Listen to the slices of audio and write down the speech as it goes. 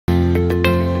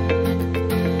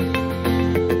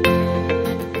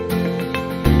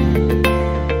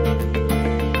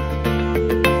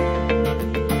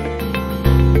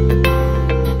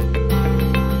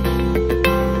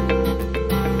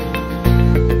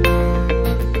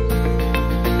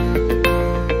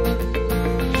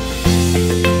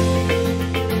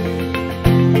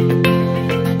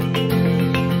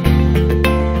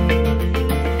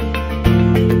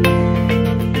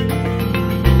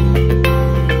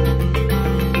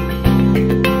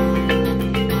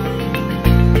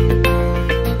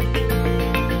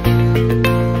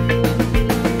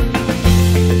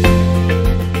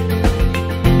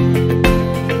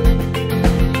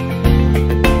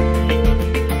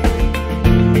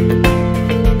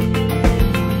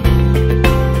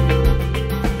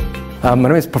My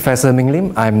name is Professor Ming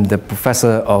Lim. I'm the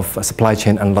Professor of Supply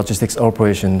Chain and Logistics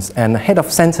Operations and Head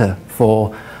of Center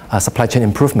for Supply Chain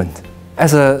Improvement.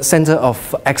 As a Center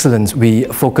of Excellence, we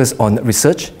focus on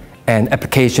research and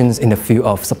applications in the field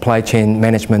of supply chain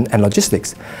management and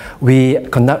logistics. We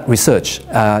conduct research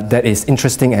that is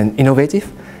interesting and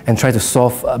innovative and try to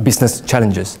solve business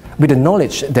challenges. With the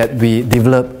knowledge that we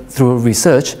develop through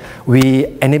research, we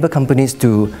enable companies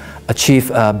to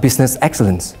achieve business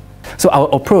excellence. So our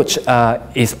approach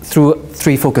is through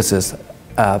three focuses: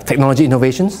 technology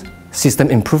innovations, system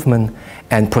improvement,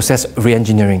 and process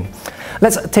re-engineering.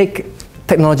 Let's take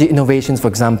technology innovations, for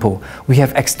example. We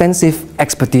have extensive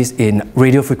expertise in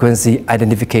radio frequency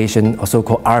identification, or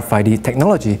so-called RFID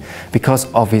technology, because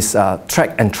of its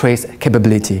track and trace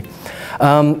capability,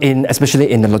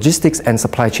 especially in the logistics and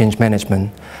supply chain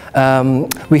management.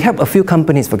 We help a few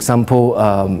companies, for example,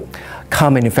 car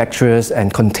manufacturers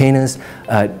and containers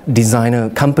designer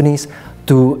companies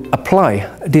to apply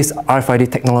this RFID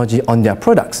technology on their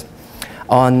products.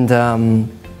 And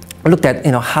looked at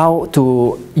how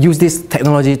to use this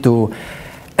technology to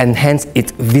enhance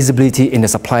its visibility in the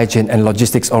supply chain and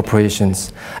logistics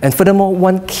operations. And furthermore,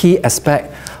 one key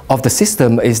aspect of the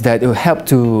system is that it will help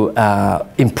to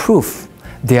improve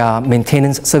their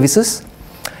maintenance services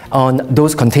on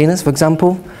those containers, for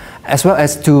example, as well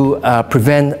as to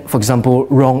prevent, for example,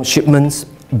 wrong shipments,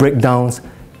 breakdowns,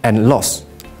 and loss.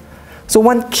 So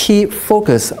one key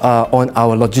focus on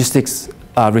our logistics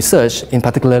research, in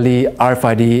particularly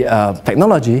RFID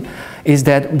technology, is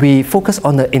that we focus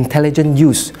on the intelligent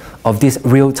use of this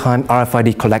real-time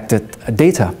RFID collected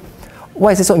data.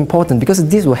 Why is it so important? Because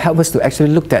this will help us to actually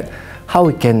look at how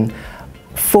we can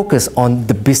focus on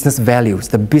the business values,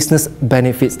 the business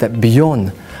benefits that beyond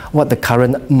what the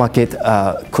current market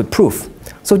could prove.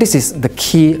 So this is the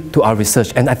key to our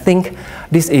research, and I think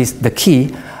this is the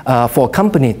key for a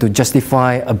company to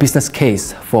justify a business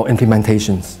case for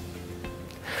implementations.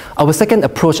 Our second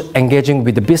approach engaging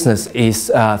with the business is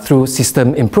through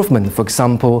system improvement, for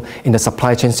example, in the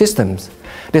supply chain systems.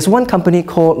 There's one company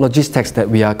called Logistex that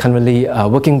we are currently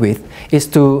working with, is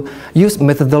to use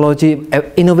methodology,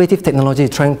 innovative technology,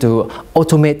 trying to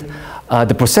automate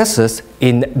the processes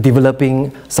in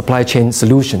developing supply chain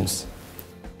solutions.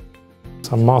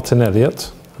 I'm Martin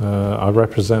Elliott. I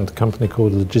represent a company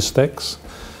called Logistex,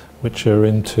 which are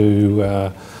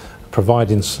into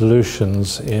providing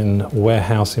solutions in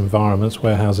warehouse environments,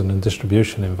 warehousing and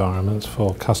distribution environments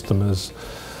for customers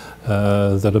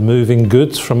that are moving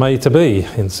goods from A to B,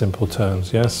 in simple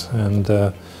terms, yes, and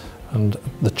the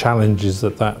challenges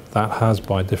that has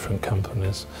by different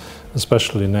companies,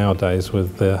 especially nowadays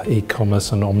with the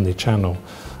e-commerce and omni-channel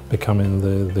becoming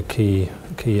the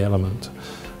key element.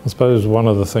 I suppose one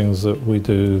of the things that we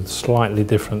do slightly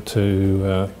different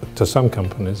to some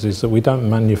companies is that we don't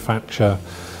manufacture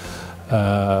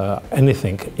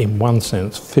anything in one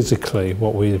sense physically.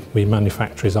 What we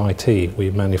manufacture is IT.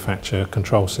 We manufacture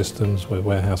control systems,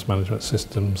 warehouse management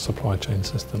systems, supply chain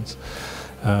systems,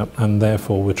 and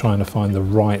therefore we're trying to find the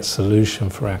right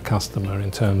solution for our customer in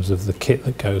terms of the kit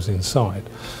that goes inside,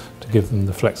 to give them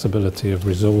the flexibility of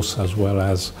resource as well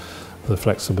as the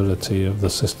flexibility of the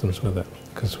systems with it,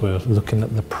 because we're looking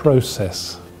at the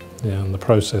process, and the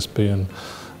process being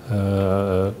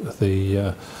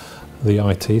the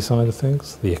IT side of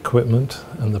things, the equipment,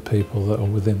 and the people that are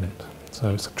within it.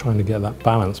 So it's trying to get that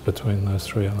balance between those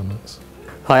three elements.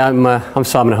 Hi, I'm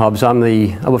Simon Hobbs. I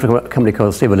work for a company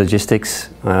called Civil Logistics.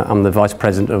 I'm the Vice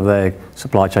President of their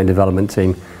Supply Chain Development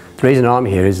team. The reason I'm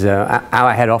here is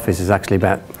our head office is actually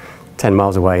about 10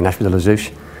 miles away in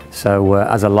Ashby-de-la-Zouch. So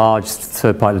as a large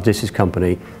third-party logistics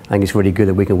company, I think it's really good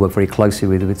that we can work very closely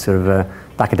with sort of the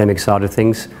academic side of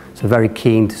things. So very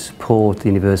keen to support the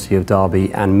University of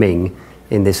Derby and Ming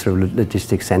in this sort of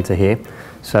logistics centre here.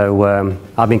 So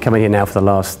I've been coming here now for the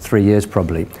last 3 years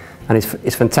probably, and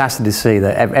it's fantastic to see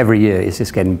that every year it's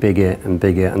just getting bigger and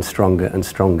bigger and stronger and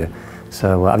stronger.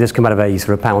 So I've just come out of a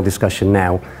sort of panel discussion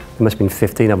now. There must have been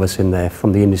 15 of us in there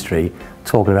from the industry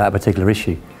talking about a particular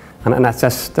issue. And that's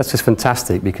just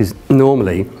fantastic, because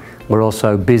normally we're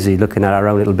also busy looking at our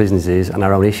own little businesses and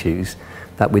our own issues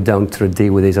that we don't sort of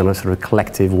deal with these on a sort of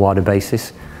collective, wider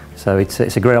basis. So it's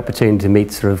a great opportunity to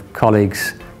meet sort of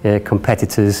colleagues,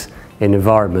 competitors in the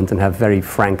environment and have very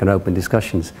frank and open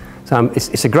discussions. So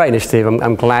it's a great initiative.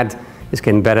 I'm glad it's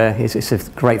getting better. It's a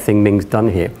great thing Ming's done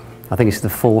here. I think it's the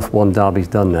fourth one Derby's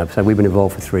done now. So we've been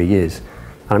involved for 3 years.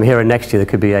 And I'm hearing next year there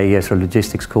could be a sort of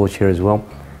logistics course here as well,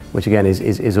 which again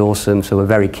is awesome. So we're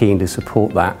very keen to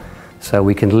support that, so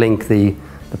we can link the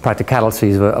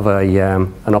practicalities of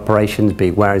an operations, be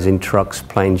it warehousing, trucks,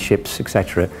 planes, ships,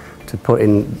 etc., to put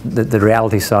in the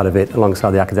reality side of it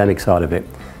alongside the academic side of it,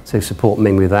 to support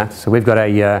Ming with that. So we've got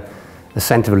a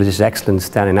Centre for Logistics Excellence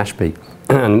down in Ashby,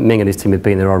 and Ming and his team have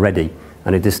been there already,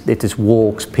 and it just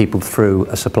walks people through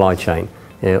a supply chain,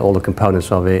 all the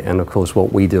components of it, and of course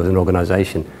what we do as an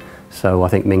organisation. So I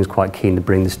think Ming's quite keen to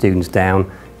bring the students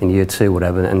down in year 2,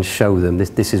 whatever, and show them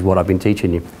this is what I've been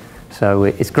teaching you. So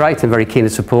it's great, and very keen to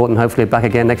support, and hopefully back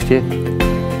again next year.